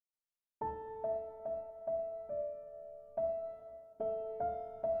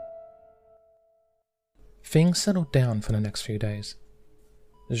Things settled down for the next few days.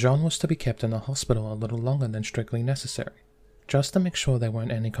 Jean was to be kept in the hospital a little longer than strictly necessary, just to make sure there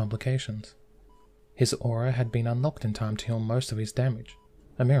weren't any complications. His aura had been unlocked in time to heal most of his damage,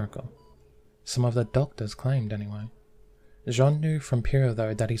 a miracle. Some of the doctors claimed anyway. Jean knew from Pierre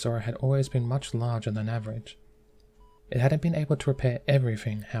though that his aura had always been much larger than average. It hadn't been able to repair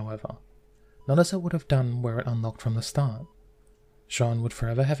everything, however, not as it would have done were it unlocked from the start. Jean would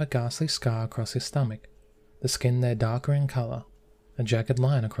forever have a ghastly scar across his stomach, the skin there darker in colour, a jagged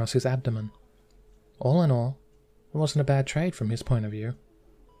line across his abdomen. All in all, it wasn't a bad trade from his point of view.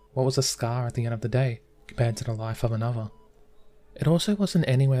 What was a scar at the end of the day compared to the life of another? It also wasn't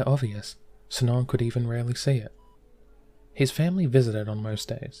anywhere obvious, so no one could even rarely see it. His family visited on most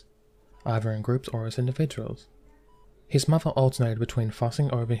days, either in groups or as individuals. His mother alternated between fussing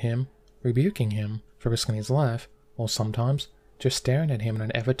over him, rebuking him for risking his life, or sometimes just staring at him in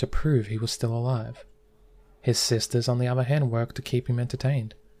an effort to prove he was still alive. His sisters, on the other hand, worked to keep him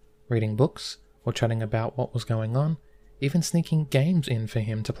entertained, reading books or chatting about what was going on, even sneaking games in for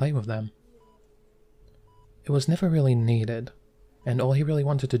him to play with them. It was never really needed, and all he really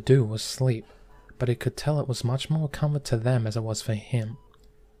wanted to do was sleep, but he could tell it was much more comfort to them as it was for him.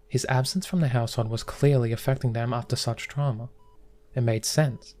 His absence from the household was clearly affecting them after such trauma. It made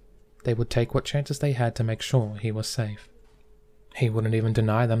sense. They would take what chances they had to make sure he was safe. He wouldn't even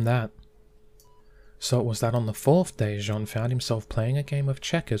deny them that. So it was that on the fourth day Jean found himself playing a game of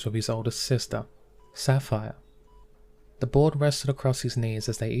checkers with his oldest sister, Sapphire. The board rested across his knees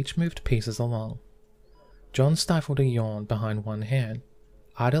as they each moved pieces along. John stifled a yawn behind one hand,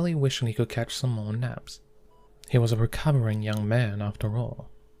 idly wishing he could catch some more naps. He was a recovering young man after all,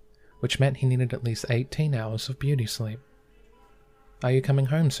 which meant he needed at least 18 hours of beauty sleep. "Are you coming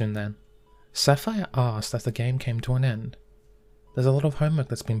home soon then?" Sapphire asked as the game came to an end. "There's a lot of homework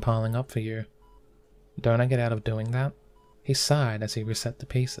that's been piling up for you." "Don't I get out of doing that?" He sighed as he reset the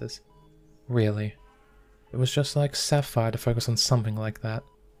pieces. Really, it was just like Sapphire to focus on something like that.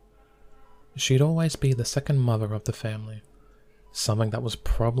 She'd always be the second mother of the family, something that was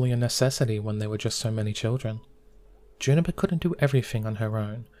probably a necessity when there were just so many children. Juniper couldn't do everything on her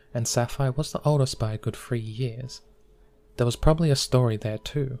own, and Sapphire was the oldest by a good 3 years. There was probably a story there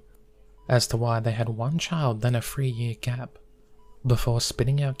too, as to why they had one child then a 3-year gap, before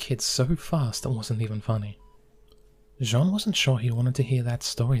spitting out kids so fast it wasn't even funny. Jean wasn't sure he wanted to hear that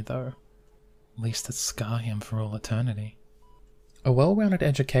story though, at least it'd scar him for all eternity. "A well-rounded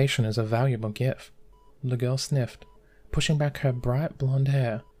education is a valuable gift," the girl sniffed, pushing back her bright blonde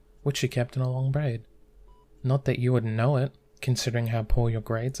hair, which she kept in a long braid. "Not that you would know it, considering how poor your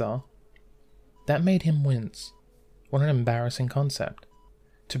grades are." That made him wince. What an embarrassing concept.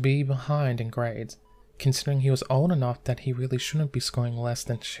 To be behind in grades, considering he was old enough that he really shouldn't be scoring less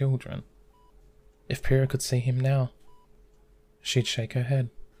than children. If Pyrrha could see him now, she'd shake her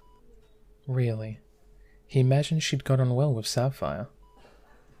head. Really, he imagined she'd got on well with Sapphire.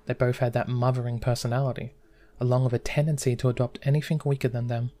 They both had that mothering personality, along with a tendency to adopt anything weaker than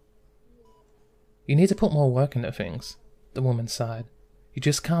them. "You need to put more work into things," the woman sighed. "You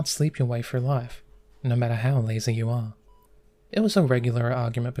just can't sleep your way through life, no matter how lazy you are." It was a regular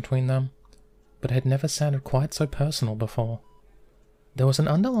argument between them, but it had never sounded quite so personal before. There was an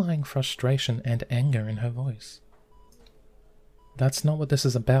underlying frustration and anger in her voice. "That's not what this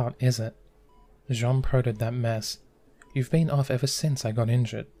is about, is it?" Jean prodded that mess. "You've been off ever since I got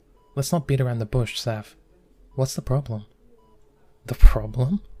injured. Let's not beat around the bush, Saph. What's the problem?" "The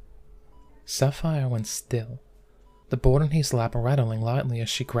problem?" Sapphire went still, the board in his lap rattling lightly as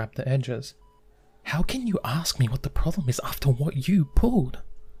she grabbed the edges. "How can you ask me what the problem is after what you pulled?"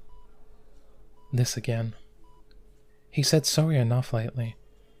 This again. He said sorry enough lately.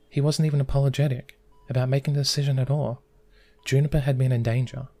 He wasn't even apologetic about making the decision at all. Juniper had been in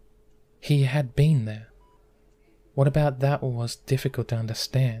danger. He had been there. What about that was difficult to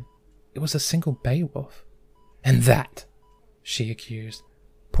understand? It was a single Beowulf. "And that," she accused,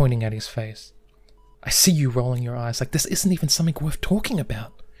 pointing at his face. "I see you rolling your eyes like this isn't even something worth talking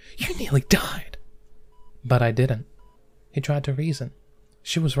about. You nearly died." "But I didn't." He tried to reason.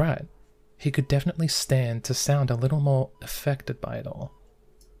 She was right. He could definitely stand to sound a little more affected by it all.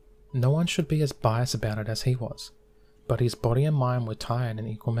 No one should be as biased about it as he was, but his body and mind were tired in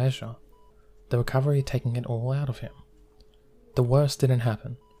equal measure, the recovery taking it all out of him. "The worst didn't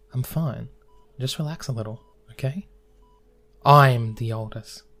happen. I'm fine. Just relax a little, okay?" "I'm the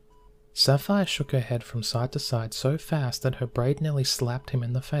oldest." Sapphire shook her head from side to side so fast that her braid nearly slapped him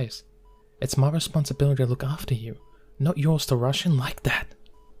in the face. "It's my responsibility to look after you, not yours to rush in like that."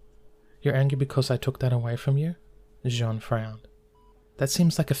 "You're angry because I took that away from you?" Jean frowned. That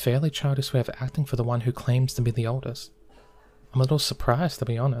seems like a fairly childish way of acting for the one who claims to be the oldest. I'm a little surprised, to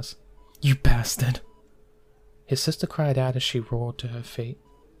be honest. You bastard! His sister cried out as she roared to her feet.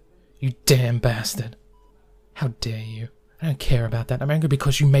 You damn bastard! How dare you? I don't care about that. I'm angry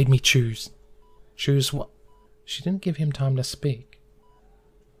because you made me choose. Choose what? She didn't give him time to speak.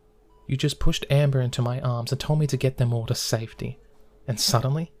 You just pushed Amber into my arms and told me to get them all to safety. And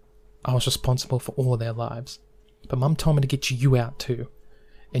suddenly, I was responsible for all their lives. But Mum told me to get you out too.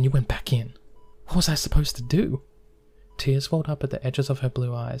 And you went back in. What was I supposed to do? Tears welled up at the edges of her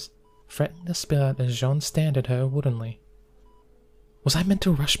blue eyes, threatening to spill out as Jean stared at her woodenly. Was I meant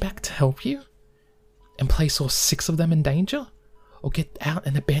to rush back to help you? And place all 6 of them in danger? Or get out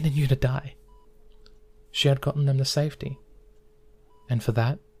and abandon you to die? She had gotten them to safety. And for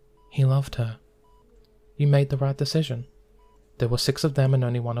that, he loved her. You made the right decision. There were 6 of them and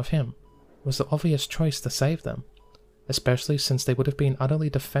only 1 of him. It was the obvious choice to save them, especially since they would have been utterly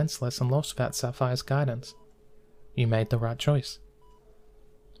defenseless and lost without Sapphire's guidance. You made the right choice.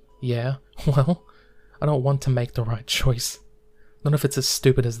 Yeah, well, I don't want to make the right choice. Not if it's as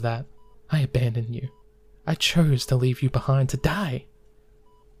stupid as that. I abandoned you. I chose to leave you behind to die.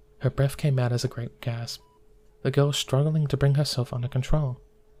 Her breath came out as a great gasp. The girl was struggling to bring herself under control.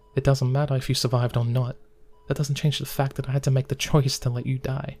 It doesn't matter if you survived or not. That doesn't change the fact that I had to make the choice to let you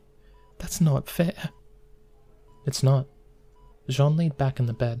die. That's not fair. It's not. Jean leaned back in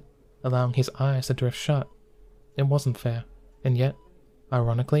the bed, allowing his eyes to drift shut. It wasn't fair, and yet,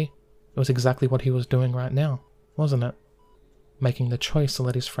 ironically, it was exactly what he was doing right now, wasn't it? Making the choice to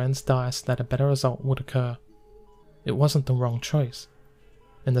let his friends die so that a better result would occur. It wasn't the wrong choice,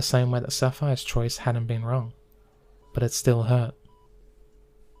 in the same way that Sapphire's choice hadn't been wrong, but it still hurt.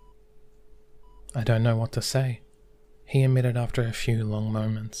 I don't know what to say, he admitted after a few long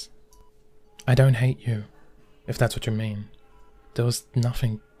moments. I don't hate you, if that's what you mean. There was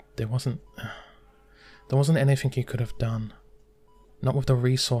nothing, there wasn't anything you could have done. Not with the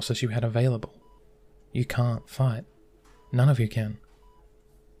resources you had available. You can't fight. None of you can.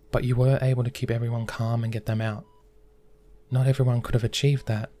 But you were able to keep everyone calm and get them out. Not everyone could have achieved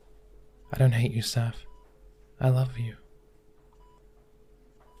that. I don't hate you, Saf. I love you.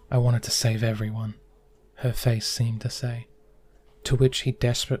 I wanted to save everyone, her face seemed to say, to which he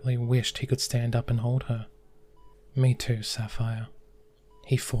desperately wished he could stand up and hold her. Me too, Sapphire.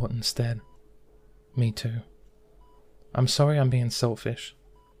 He fought instead. Me too. I'm sorry I'm being selfish.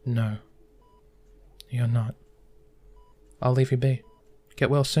 No. You're not. I'll leave you be. Get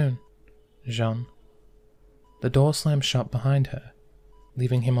well soon, Jean. The door slammed shut behind her,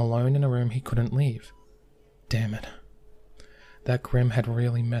 leaving him alone in a room he couldn't leave. Damn it. That Grim had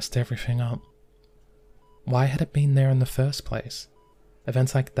really messed everything up. Why had it been there in the first place?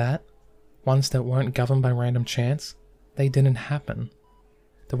 Events like that, ones that weren't governed by random chance, they didn't happen.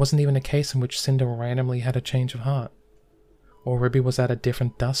 There wasn't even a case in which Cinder randomly had a change of heart, or Ruby was at a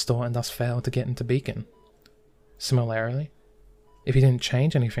different dust store and thus failed to get into Beacon. Similarly, if he didn't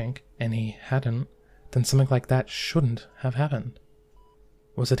change anything, and he hadn't, then something like that shouldn't have happened.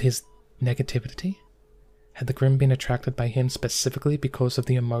 Was it his negativity? Had the Grim been attracted by him specifically because of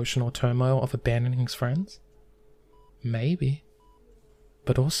the emotional turmoil of abandoning his friends? Maybe.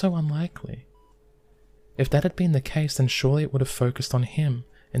 But also unlikely. If that had been the case, then surely it would have focused on him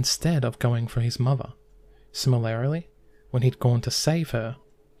instead of going for his mother. Similarly, when he'd gone to save her,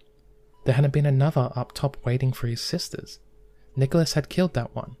 there hadn't been another up top waiting for his sisters. Nicholas had killed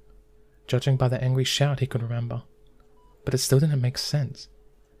that one, judging by the angry shout he could remember. But it still didn't make sense.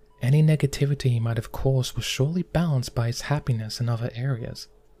 Any negativity he might have caused was surely balanced by his happiness in other areas.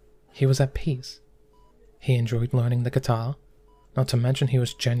 He was at peace. He enjoyed learning the guitar, not to mention he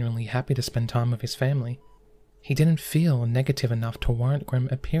was genuinely happy to spend time with his family. He didn't feel negative enough to warrant Grim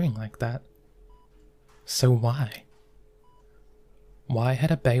appearing like that. So why? Why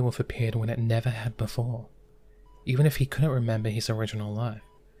had a Beowulf appeared when it never had before? Even if he couldn't remember his original life,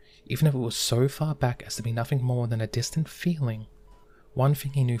 even if it was so far back as to be nothing more than a distant feeling, one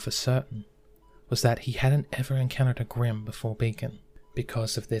thing he knew for certain was that he hadn't ever encountered a Grim before Beacon.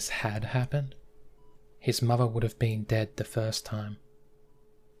 Because if this had happened, his mother would have been dead the first time.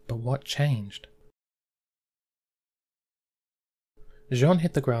 But what changed? Jean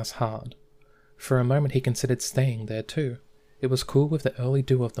hit the grass hard. For a moment he considered staying there too. It was cool with the early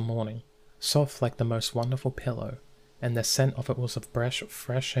dew of the morning, soft like the most wonderful pillow, and the scent of it was of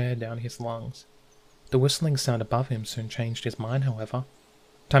fresh air down his lungs. The whistling sound above him soon changed his mind, however.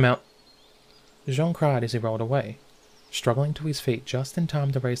 Time out! Jean cried as he rolled away, struggling to his feet just in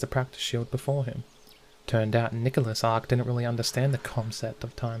time to raise the practice shield before him. Turned out Nicholas Ark didn't really understand the concept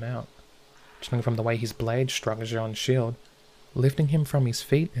of time out. Judging from the way his blade struck Jean's shield, lifting him from his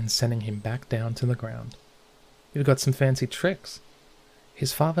feet and sending him back down to the ground. "You've got some fancy tricks."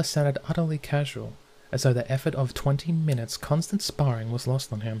 His father sounded utterly casual, as though the effort of 20 minutes constant sparring was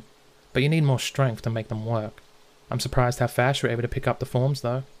lost on him. "But you need more strength to make them work. I'm surprised how fast you're able to pick up the forms,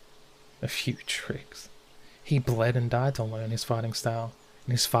 though." A few tricks. He bled and died to learn his fighting style,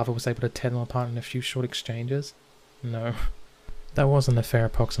 and his father was able to tear them apart in a few short exchanges? No, that wasn't a fair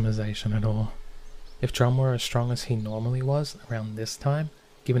approximation at all. If John were as strong as he normally was around this time,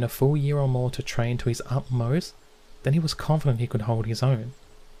 given a full year or more to train to his utmost, then he was confident he could hold his own,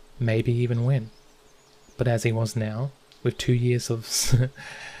 maybe even win. But as he was now, with 2 years of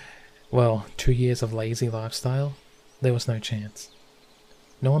 2 years of lazy lifestyle, there was no chance.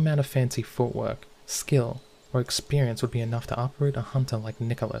 No amount of fancy footwork, skill, or experience would be enough to uproot a hunter like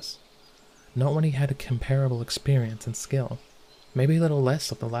Nicholas. Not when he had a comparable experience and skill, maybe a little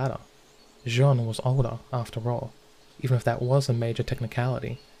less of the latter. Jean was older, after all, even if that was a major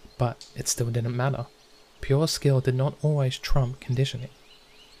technicality, but it still didn't matter. Pure skill did not always trump conditioning.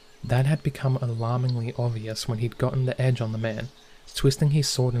 That had become alarmingly obvious when he'd gotten the edge on the man, twisting his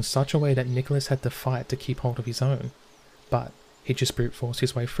sword in such a way that Nicholas had to fight to keep hold of his own. But he just brute forced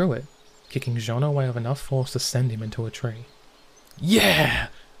his way through it, kicking Jean away with enough force to send him into a tree. "Yeah!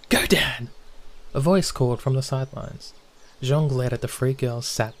 Go, Dad!" A voice called from the sidelines. Jean glared at the three girls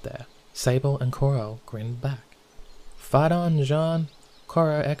sat there. Sable and Coro grinned back. "Fight on, Jean!"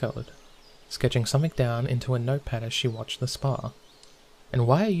 Coro echoed, sketching something down into a notepad as she watched the spar. "And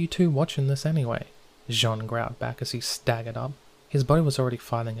why are you two watching this anyway?" Jean growled back as he staggered up. His body was already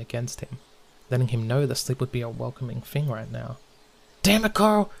fighting against him, letting him know that sleep would be a welcoming thing right now. "Damn it,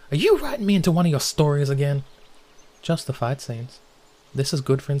 Carl! Are you writing me into one of your stories again?" "Just the fight scenes. This is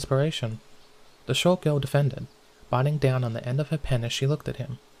good for inspiration." The short girl defended, biting down on the end of her pen as she looked at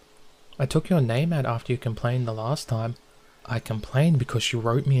him. "I took your name out after you complained the last time." "I complained because you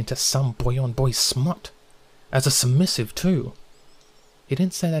wrote me into some boy-on-boy smut. As a submissive, too." He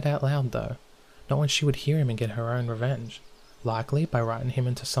didn't say that out loud, though. Not when she would hear him and get her own revenge. Likely by writing him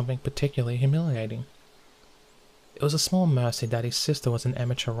into something particularly humiliating. It was a small mercy that his sister was an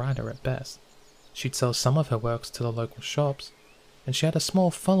amateur writer at best. She'd sell some of her works to the local shops, and she had a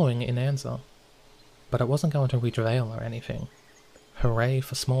small following in Anza. But it wasn't going to reach Vale or anything. Hooray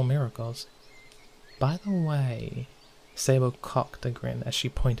for small miracles. "By the way," Sable cocked a grin as she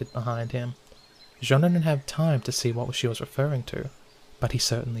pointed behind him. Jean didn't have time to see what she was referring to, but he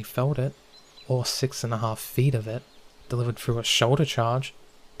certainly felt it. All 6.5 feet of it, delivered through a shoulder charge.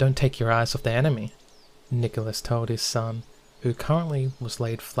 "Don't take your eyes off the enemy," Nicholas told his son, who currently was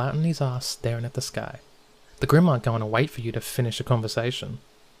laid flat on his ass staring at the sky. "The Grimm aren't going to wait for you to finish a conversation."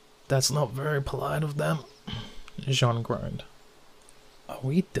 "That's not very polite of them," Jean groaned. "Are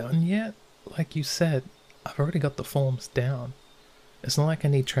we done yet? Like you said, I've already got the forms down. It's not like I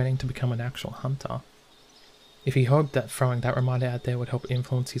need training to become an actual hunter." If he hoped that throwing that reminder out there would help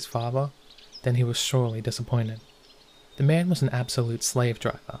influence his father, then he was surely disappointed. The man was an absolute slave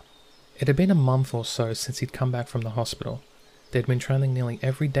driver. It had been a month or so since he'd come back from the hospital. They'd been training nearly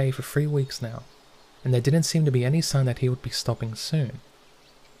every day for 3 weeks now, and there didn't seem to be any sign that he would be stopping soon.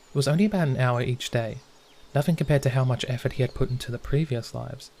 It was only about an hour each day, nothing compared to how much effort he had put into the previous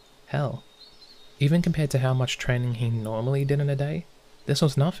lives. Hell, even compared to how much training he normally did in a day, this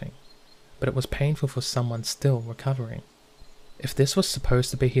was nothing. But it was painful for someone still recovering. If this was supposed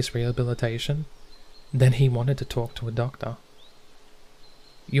to be his rehabilitation, then he wanted to talk to a doctor.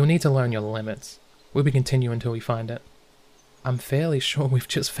 "You'll need to learn your limits. We'll be continue until we find it." "I'm fairly sure we've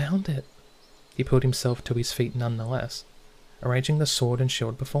just found it." He pulled himself to his feet nonetheless, arranging the sword and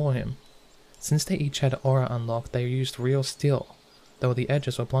shield before him. Since they each had aura unlocked, they used real steel, though the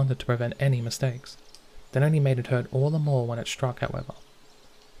edges were blunted to prevent any mistakes. That only made it hurt all the more when it struck, however.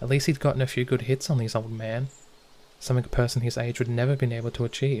 At least he'd gotten a few good hits on his old man, something a person his age would never been able to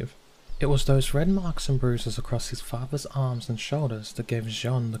achieve. It was those red marks and bruises across his father's arms and shoulders that gave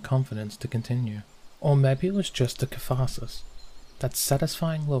Jean the confidence to continue. Or maybe it was just a catharsis. That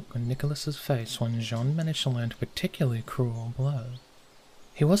satisfying look on Nicholas's face when Jean managed to land a particularly cruel blow.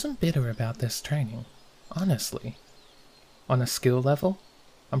 He wasn't bitter about this training, honestly. On a skill level,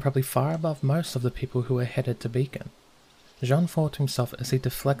 I'm probably far above most of the people who were headed to Beacon. Jean thought to himself as he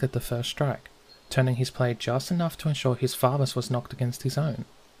deflected the first strike, turning his blade just enough to ensure his father's was knocked against his own.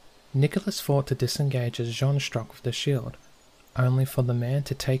 Nicholas fought to disengage as Jean struck with the shield, only for the man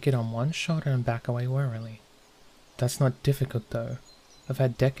to take it on one shoulder and back away warily. That's not difficult though. I've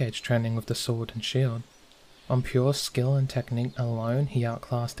had decades training with the sword and shield. On pure skill and technique alone, he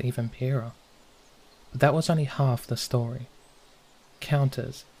outclassed even Pyrrha. But that was only half the story.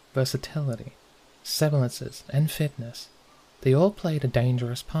 Counters, versatility, semblances, and fitness. They all played a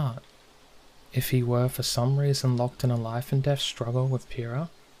dangerous part. If he were for some reason locked in a life and death struggle with Pyrrha,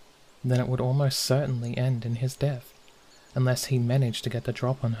 then it would almost certainly end in his death, unless he managed to get the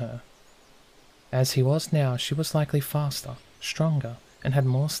drop on her. As he was now, she was likely faster, stronger, and had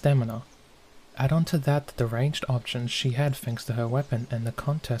more stamina. Add on to that the ranged options she had thanks to her weapon, and the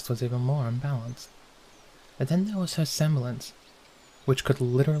contest was even more unbalanced. And then there was her semblance, which could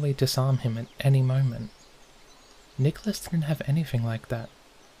literally disarm him at any moment. Nicholas didn't have anything like that,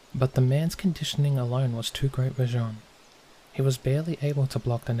 but the man's conditioning alone was too great for Jean. He was barely able to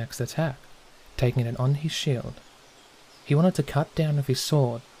block the next attack, taking it on his shield. He wanted to cut down with his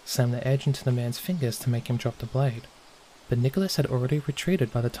sword, slam the edge into the man's fingers to make him drop the blade, but Nicholas had already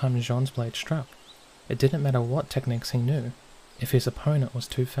retreated by the time Jean's blade struck. It didn't matter what techniques he knew, if his opponent was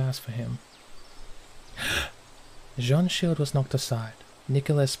too fast for him. Jean's shield was knocked aside,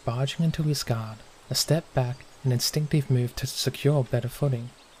 Nicholas barging into his guard, a step back, an instinctive move to secure better footing.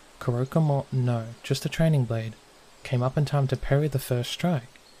 Just a training blade, came up in time to parry the first strike.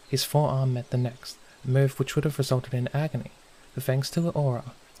 His forearm met the next, a move which would have resulted in agony, but thanks to an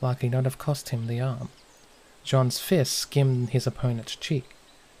aura, likely not have cost him the arm. Jean's fist skimmed his opponent's cheek.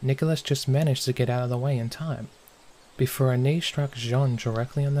 Nicholas just managed to get out of the way in time, before a knee struck Jean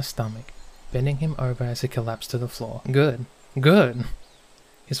directly on the stomach, bending him over as he collapsed to the floor. Good, good,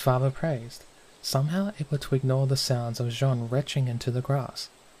 his father praised, somehow able to ignore the sounds of Jean retching into the grass.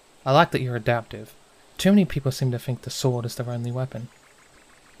 I like that you're adaptive. Too many people seem to think the sword is their only weapon.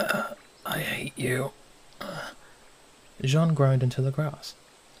 I hate you. Jean groaned into the grass,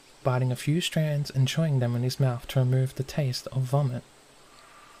 biting a few strands and chewing them in his mouth to remove the taste of vomit.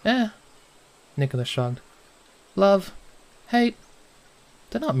 Nicholas shrugged. Love, hate,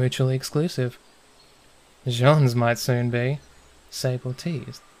 they're not mutually exclusive. Jean's might soon be, Sable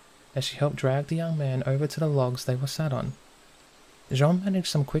teased, as she helped drag the young man over to the logs they were sat on. Jean managed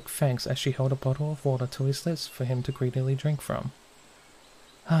some quick thanks as she held a bottle of water to his lips for him to greedily drink from.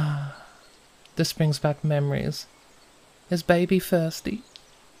 This brings back memories. Is baby thirsty?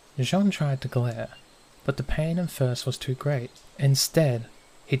 Jean tried to glare, but the pain and thirst was too great. Instead,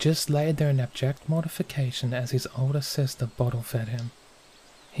 he just laid there in abject mortification as his older sister bottle-fed him.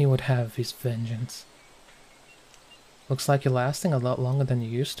 He would have his vengeance. Looks like you're lasting a lot longer than you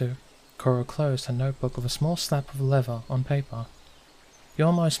used to. Coral closed her notebook with a small slap of leather on paper. You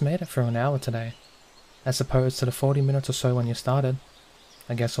almost made it through an hour today, as opposed to the 40 minutes or so when you started.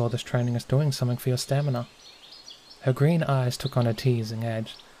 I guess all this training is doing something for your stamina. Her green eyes took on a teasing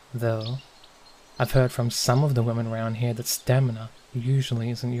edge, though I've heard from some of the women around here that stamina usually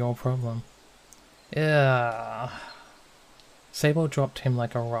isn't your problem. Yeah. Sable dropped him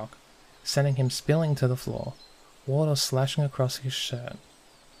like a rock, sending him spilling to the floor, water slashing across his shirt.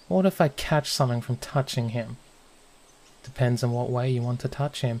 What if I catch something from touching him? Depends on what way you want to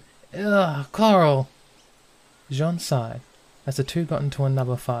touch him. Ugh, Coral! Jean sighed, as the two got into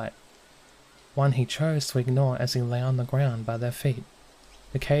another fight, one he chose to ignore as he lay on the ground by their feet,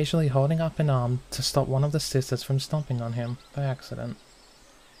 occasionally holding up an arm to stop one of the sisters from stomping on him by accident.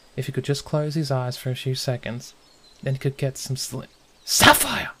 If he could just close his eyes for a few seconds, then he could get some sleep.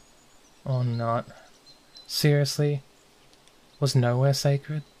 Sapphire! Or not. Seriously? Was nowhere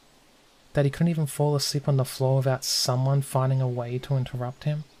sacred? That he couldn't even fall asleep on the floor without someone finding a way to interrupt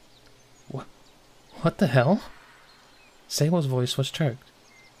him? What the hell? Sable's voice was choked,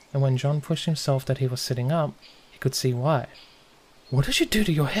 and when John pushed himself that he was sitting up, he could see why. What did you do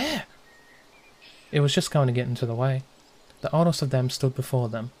to your hair? It was just going to get into the way. The oldest of them stood before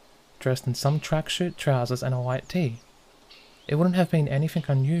them, dressed in some tracksuit trousers and a white tee. It wouldn't have been anything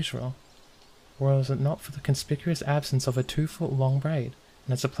unusual, was it not for the conspicuous absence of a 2-foot-long braid,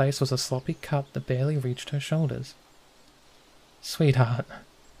 and its place was a sloppy cut that barely reached her shoulders. Sweetheart,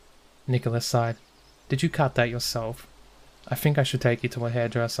 Nicholas sighed. Did you cut that yourself? I think I should take you to a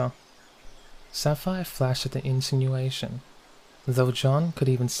hairdresser. Sapphire flashed at the insinuation, though John could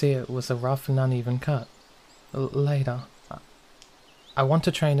even see it was a rough and uneven cut. Later. I want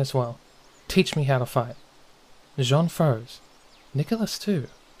to train as well. Teach me how to fight. Jean froze. Nicholas too.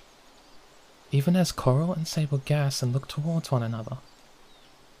 Even as Coral and Sable gasped and looked towards one another.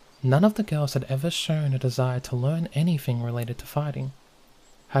 None of the girls had ever shown a desire to learn anything related to fighting.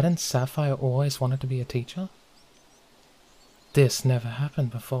 Hadn't Sapphire always wanted to be a teacher? This never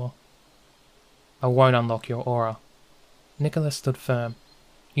happened before. I won't unlock your aura. Nicholas stood firm.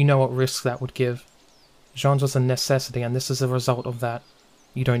 You know what risks that would give. Jean's was a necessity, and this is a result of that.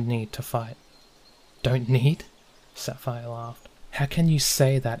 You don't need to fight. Don't need? Sapphire laughed. How can you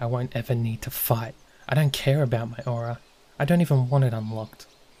say that I won't ever need to fight? I don't care about my aura. I don't even want it unlocked.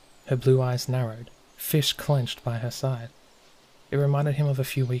 Her blue eyes narrowed, fist clenched by her side. It reminded him of a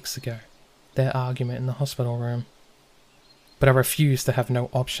few weeks ago, their argument in the hospital room. But I refuse to have no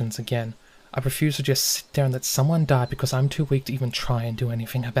options again. I refuse to just sit there and let someone die because I'm too weak to even try and do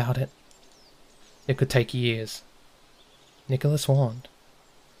anything about it. It could take years. Nicholas warned.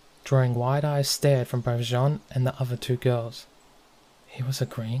 Drawing wide eyes stared from both Jean and the other two girls. He was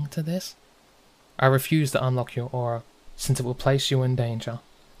agreeing to this? I refuse to unlock your aura, since it will place you in danger.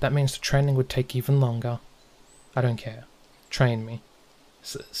 That means the training would take even longer. I don't care. Train me.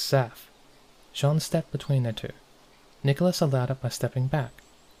 Saf. Jean stepped between the two. Nicholas allowed it by stepping back,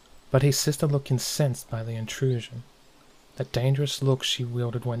 but his sister looked incensed by the intrusion. That dangerous look she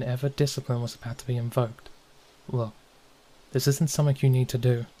wielded whenever discipline was about to be invoked. Look, this isn't something you need to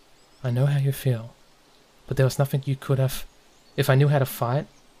do. I know how you feel, but there was nothing you could have. If I knew how to fight,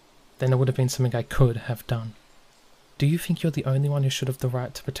 then it would have been something I could have done. Do you think you're the only one who should have the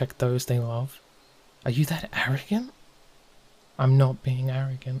right to protect those they love? Are you that arrogant? I'm not being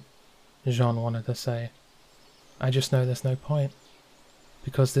arrogant, Jean wanted to say. I just know there's no point,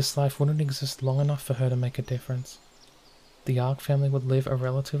 because this life wouldn't exist long enough for her to make a difference. The Ark family would live a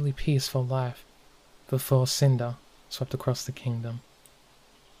relatively peaceful life before Cinder swept across the kingdom.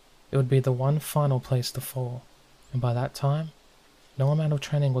 It would be the one final place to fall, and by that time, no amount of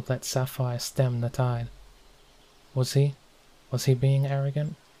training would let Sapphire stem the tide. Was he being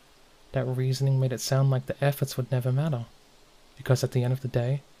arrogant? That reasoning made it sound like the efforts would never matter, because at the end of the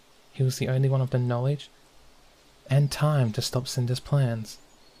day, he was the only one with the knowledge and time to stop Cinder's plans.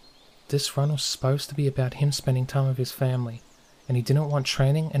 This run was supposed to be about him spending time with his family, and he didn't want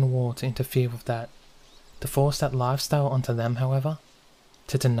training and war to interfere with that. To force that lifestyle onto them, however,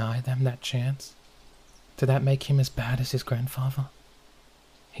 to deny them that chance, did that make him as bad as his grandfather?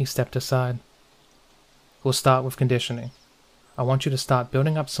 He stepped aside. We'll start with conditioning. I want you to start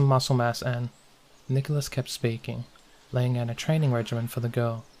building up some muscle mass and... Nicholas kept speaking, laying out a training regimen for the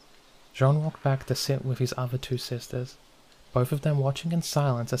girl. Jean walked back to sit with his other two sisters, both of them watching in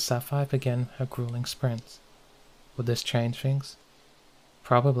silence as Sapphire began her grueling sprints. Would this change things?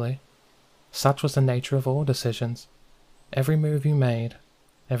 Probably. Such was the nature of all decisions. Every move you made,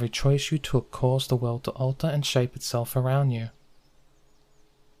 every choice you took caused the world to alter and shape itself around you.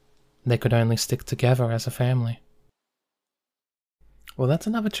 They could only stick together as a family. Well, that's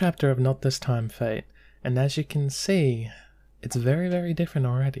another chapter of Not This Time Fate, and as you can see, it's very, very different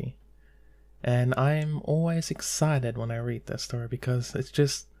already. And I'm always excited when I read this story because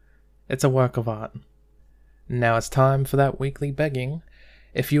it's a work of art. Now it's time for that weekly begging.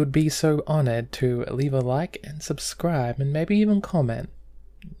 If you would be so honored to leave a like and subscribe and maybe even comment,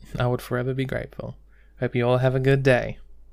 I would forever be grateful. Hope you all have a good day.